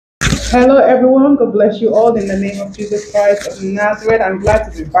Hello, everyone. God bless you all in the name of Jesus Christ of Nazareth. I'm glad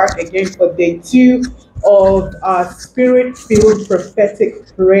to be back again for day 2 of our spirit-filled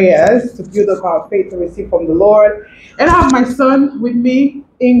prophetic prayers to build up our faith to receive from the Lord. And I have my son with me,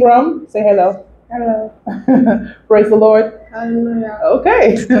 Ingram. Say hello. Hello. Praise the Lord. Hallelujah.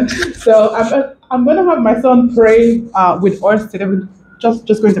 Okay. So I'm going to have my son pray with us today.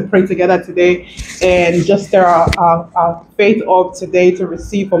 Just going to pray together today and just stir our faith up today to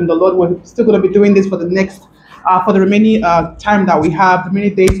receive from the Lord. We're still going to be doing this for the next, for the remaining time that we have, the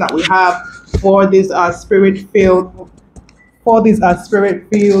many days that we have for this spirit-filled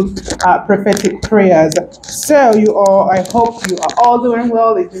prophetic prayers. So you all, I hope you are all doing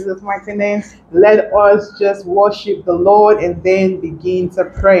well in Jesus' mighty name. Let us just worship the Lord and then begin to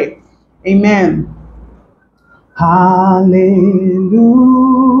pray. Amen. Hallelujah.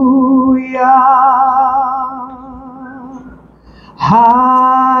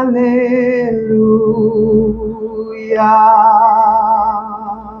 Hallelujah.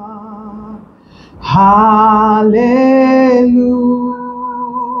 Hallelujah.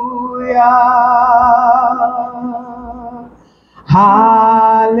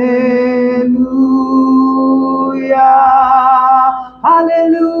 Hallelujah.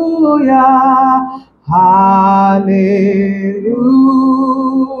 Hallelujah. Hallelujah.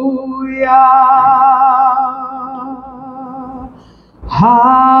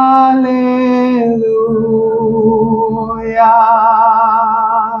 Hallelujah.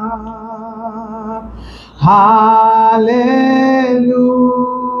 Hallelujah. Hallelujah.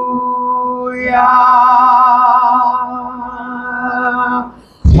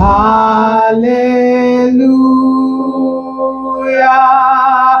 Hallelujah.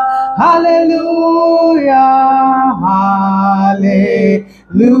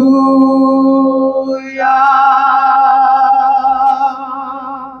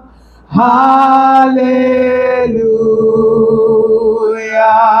 Hallelujah. Hallelujah.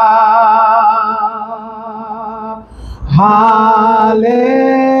 Hallelujah.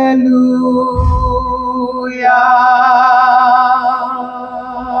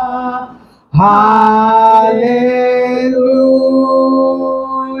 Hallelujah.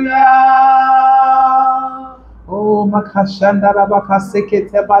 Oh, Makashandara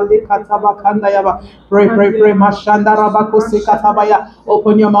Bakasekete Balikata Bakanda Yaba. Pray, Mashandara Bakusikatabaya.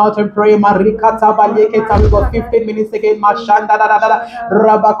 Open your mouth and pray. Marikata Baleketa. We got 15 minutes again. Mashandara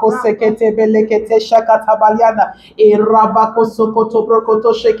Rabakosekete Belekete Shakata Baliana. Irabakosokoto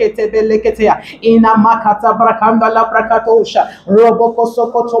Brokoto Shekete Beleketea. Ina Makata Brakanda La Brakatosha.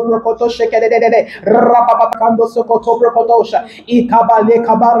 Robokosokoto Brokoto Shekede. Rababakando Sokoto Brokotosha. Ikabale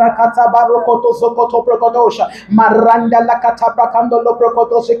Kabarakata Barokoto Sokoto Brokotosha. Maranda la katabrakando lo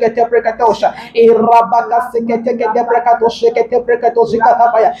prokotoshi kete prekatosha. Irabaka sekete kete prekatoshi kete prekatoshi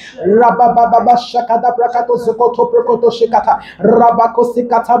katabaya. Rabababa shakada prakatoshi koto prokotoshi kata. Rabakosi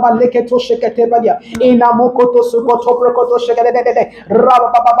kataba leketoshi kete balia. Inamokoto sukoto prokotoshi kete.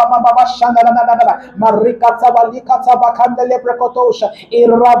 Rabababa shandana. Marikata balikata bakandele prekotosha.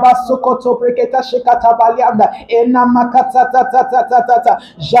 Irabasukoto preketashi katabalianda. Enamakata tata.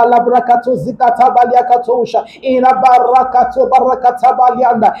 Jalabrakato zikata baliakatosha. Irabarakato barakata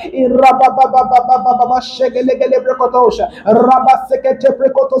balianda. Irababababababa shegelegele prekotosha. Rabasekete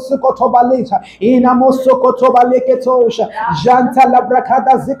prekotosukoto balita. Inamosokoto baleketosha. Janta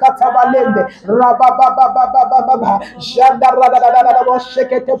labrakada zikata balende. Rababababababa. Janda radadadadadabo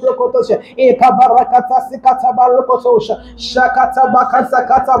shekete prekotosha. Ikabarakata sikata barokotosha. Shakata bakasa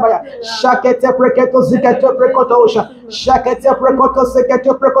katabaya. Shakete preketo zikete prekotosha. Shakete prekoto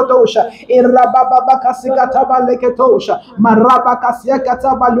sekete prekotosha. Irabababa sikataba leketosha. Maraba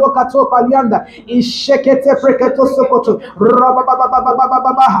kasiakataba lokato palianda. Ishekete preketo sokoto.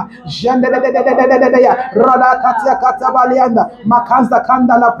 Rababababababa. Jandededededededea. Rada katia katabalianda. Makanza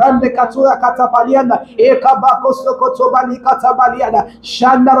kanda la brande katua katapalianda. Ekabako sokoto bali katabalianda.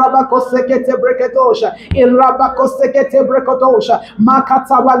 Shanda rabako sekete breketosha. Irabako sekete breketosha.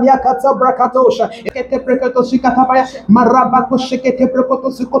 Makatabalia katabrakatosha. Ekete breketoshi katabaya. Marabako shekete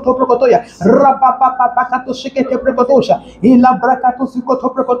brekotosi koto brekotoya. Rabababakato shekete brekotosha. Ila brakatosi koto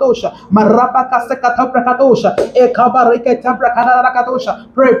brekotosha. Marabaka sekata brekatosha. Ekabarekete brekatosha.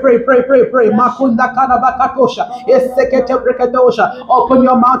 Pray. Makunda kanabakatosha. Esekete brekatosha. Open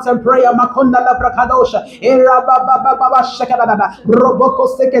your mouth and pray. Makunda la brekatosha. Irababababa shekadada. Roboko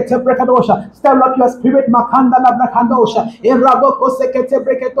sekete brekatosha. Stir up your spirit. Makanda la brekatosha. Iraboko sekete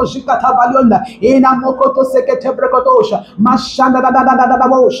brekatoshi katabalionda. Inamokoto sekete brekatosha. Mashanda da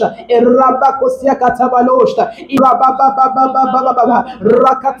bosha. Irabako siakatabalosha.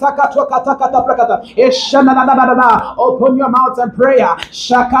 Open your mouth and prayer.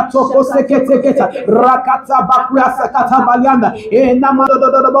 Shakatoko seketeketa. Rakata bakura sakata balianda.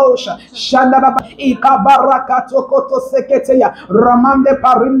 Enamodododobosha. Shandaraba. Ikabarakatoko to seketeya. Ramande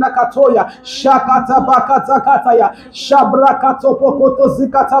parinda katoya. Shakata bakata kataya. Shabrakato pokoto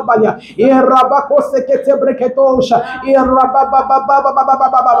zikata balia. Irabako sekete breketosha.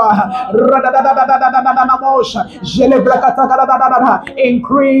 Irabababababababababa. Radadadadadadadadadamosha. Jelebrakata.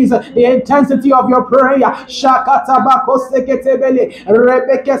 Increase the intensity of your prayer. Shakata bako sekete bele.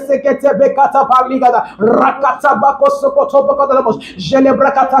 Rebeke sekete bekata paligada. Rakata bako sokoto bokodamos.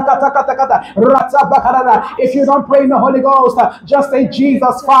 Jelebrakata kata kata kata. Rata bakarada. If you don't pray in the Holy Ghost, just say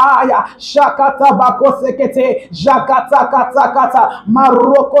Jesus fire. Shakata bako sekete. Jakata kata kata.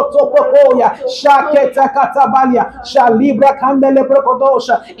 Maroko topokoya. Shaketa kata balia. Shalibra kandele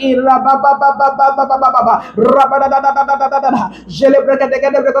brokodosha. Irababababababababa. Rabadadadadadadada.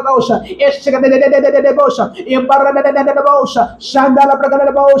 Jelebrakata brokodosha. Eshikadedededededebosha. Imbaradedededebosha. Shandala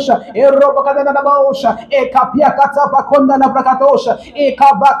brakadedebosha. Erobakadedebosha. Ekapiakata bakonda la brakadosha.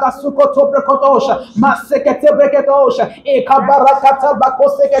 Ekabaka sukoto brokodosha. Masekete breketosha. Ekabarakata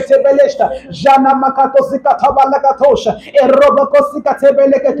bakosekete beleshta. Jana makato sikata balakatosha. Erobako sikate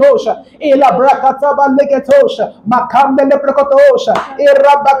beleketosha. Ela brakata baleketosha. Makandele brekotosha.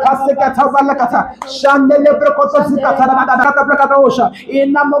 Erabaka sikata balakata. Shandele brekoto sikata brekatosha.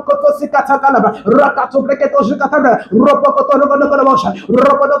 Inamokoto sikata kalaba. Rakato breketosha kataba. Robokoto rogodobosha.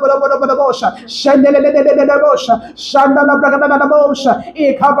 Robodobosha. Shandelelelelelebosha. Shandala brekatosha.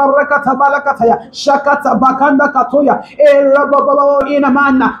 Ekabarakata balakataya. Shakata bakanda katoya. Erababo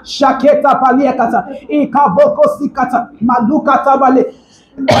inamana. Shaketa paliakata. Ikaboko sikata. Malukata bale.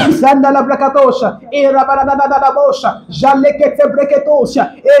 Sandala brakatosha, erabaradadadabosha, jalekete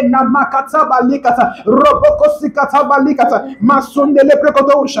breketosha, enamakata balikata, roboko sikata balikata, masundele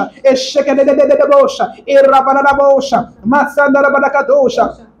brekotosha, eshekededededebosha, erabaradabosha, masandala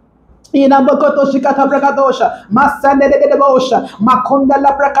barakatosha. Inamokoto shikata brakatosha, masande de bosha, makonda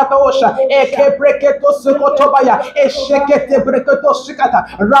la brakatosha, eke breketo sukotobaya, eshekete breketo shikata,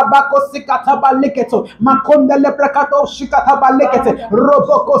 rabako sikata baliketo, makonda le brakato shikata balikete,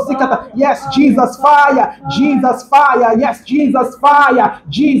 roboko sikata. Yes, Jesus fire, Jesus fire, yes, Jesus fire,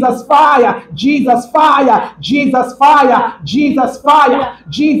 Jesus fire, Jesus fire, Jesus fire, Jesus fire,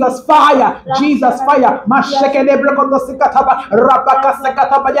 Jesus fire, Jesus fire, masheke de breketo sikata, rabaka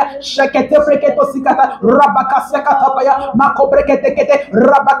sikata baya. Shekete breketo sikata rabaka sekata baya mako brekete kete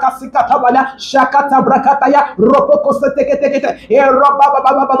rabaka sikata baya shakata brakataya roboko setekete kete e robaba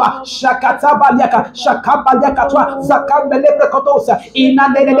baba shakata baliaka shakabaliaka twa zakambele brekotosa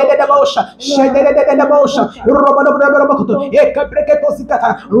inande de bosha shedede de bosha robodo e breketo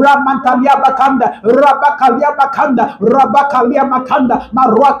sikata ramantalia bakanda rabakalia bakanda rabakalia makanda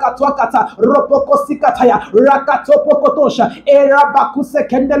marwaka twakata roboko sikata ya rakato pokotosha e rabakuse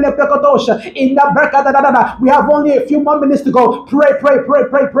kendele. In the brakadadada, we have only a few more minutes to go. Pray, pray, pray,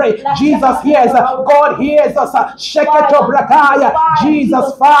 pray, pray. Jesus hears. God hears us. Sheketo brakaya.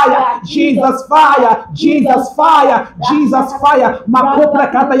 Jesus fire. Jesus fire. Jesus fire. Jesus fire. Makopra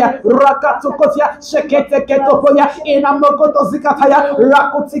kataya. Rakatukotia. Shekete ketokoya. Inamokoto zikataya.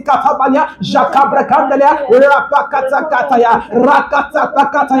 Rakuti katabaya. Jakabra kandelia. Rapakata kataya. Rakata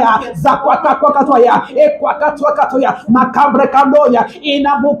pakataya. Zakwata kokatoya. Ekwakatwa katoya. Makabre kandoya.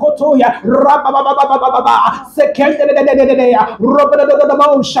 Inamukotoya, Rababababababa, Sekendededededea,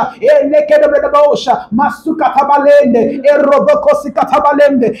 Robodododobosha, Elekedebosha, Masuka Tabalende, Erobokosika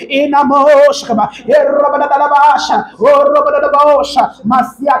Tabalende, Inamoshkaba, Erobadabasha, Robododobosha,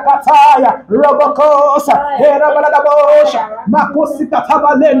 Masiakataya, Robokosa, Erabadabosha, Makusika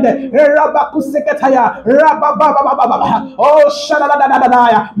Tabalende, Erabakusekataya, Rabababababa, Oh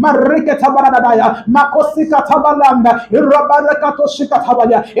Shadadadadaya, Mariketa Baradadaya, Makosika Tabalanda, Rabadakato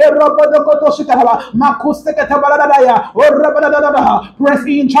Shikatabaya, Erabodokoto Shikataba, Makustekatabaladaya, or Rabadadada. Press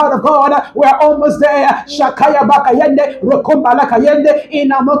in, child of God. We're almost there. Shakaya Bakayende, Rokombalaka Yende,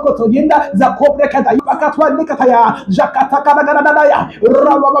 Inamokoto Yinda, Zakobrekata, Bakatwa Nikataya, Jakatakaradadaya,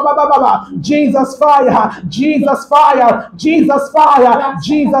 Rabababa, Jesus fire, Jesus fire, Jesus fire,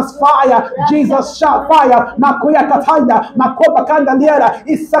 Jesus fire, Jesus shall fire, Makuya Kataya, Makoba Kandaliera,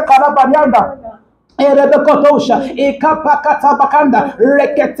 Isakarabarianda. Erebekotosha, Ekapakata Bakanda,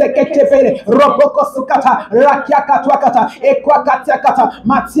 Reketeketepere, Robokosukata, Rakiakatwakata, Equakatakata,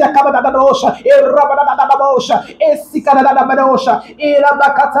 Matia Kabadadosha, Erabadadabosha, Esikadadabadosha,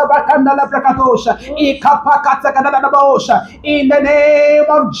 Erabakata Bakanda Labrakatosha, Ekapakatakadabosha, in the name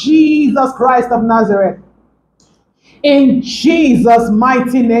of Jesus Christ of Nazareth. In Jesus'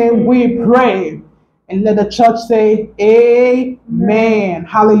 mighty name we pray. And let the church say, Amen.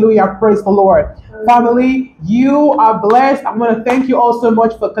 Hallelujah. Praise the Lord. Family, you are blessed. I'm going to thank you all so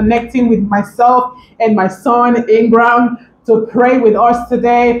much for connecting with myself and my son Ingram to pray with us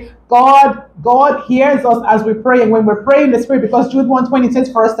today. God hears us as we pray, and when we're praying in the Spirit, because Jude 1:20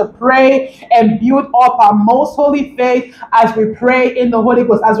 says for us to pray and build up our most holy faith as we pray in the Holy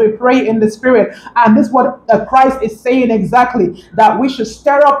Ghost, as we pray in the Spirit. And this is what Christ is saying exactly, that we should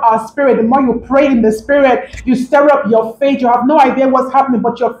stir up our spirit. The more you pray in the Spirit, you stir up your faith. You have no idea what's happening,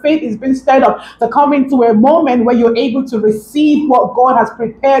 but your faith is being stirred up to come into a moment where you're able to receive what God has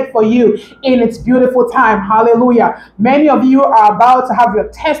prepared for you in its beautiful time. Hallelujah. Many of you are about to have your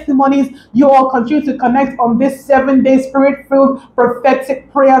testimonies. You all continue to connect on this 7-day spirit-filled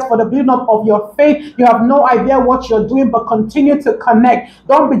prophetic prayers for the building up of your faith. You have no idea what you're doing, but continue to connect.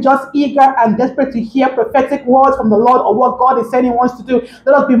 Don't be just eager and desperate to hear prophetic words from the Lord or what God is saying He wants to do.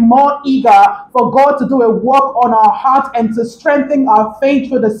 Let us be more eager for God to do a work on our hearts and to strengthen our faith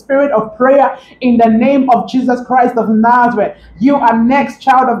through the spirit of prayer in the name of Jesus Christ of Nazareth. You are next,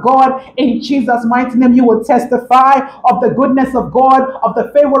 child of God. In Jesus' mighty name, you will testify of the goodness of God, of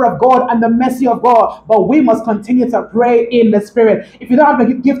the favor of God, and the mercy of God. But we must continue to pray in the Spirit. If you don't have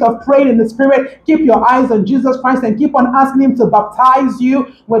the gift of praying in the Spirit, keep your eyes on Jesus Christ and keep on asking Him to baptize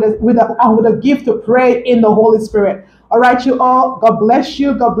you with a gift to pray in the Holy Spirit. All right, you all. God bless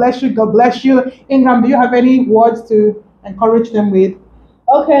you. God bless you. God bless you. Ingram, do you have any words to encourage them with?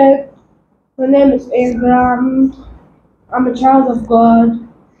 Okay. My name is Ingram. I'm a child of God.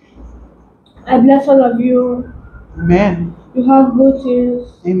 I bless all of you. Amen. You have good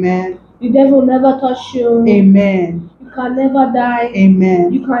things. Amen. The devil never touch you. Amen. You can never die.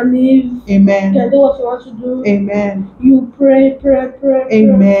 Amen. You can live. Amen. You can do what you want to do. Amen. You pray.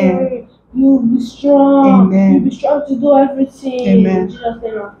 Amen. Pray. You be strong. Amen. You be strong to do everything. Amen. In Jesus'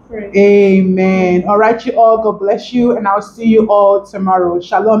 name I pray. Amen. All right, you all. God bless you, and I'll see you all tomorrow.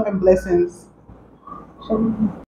 Shalom and blessings. Shalom.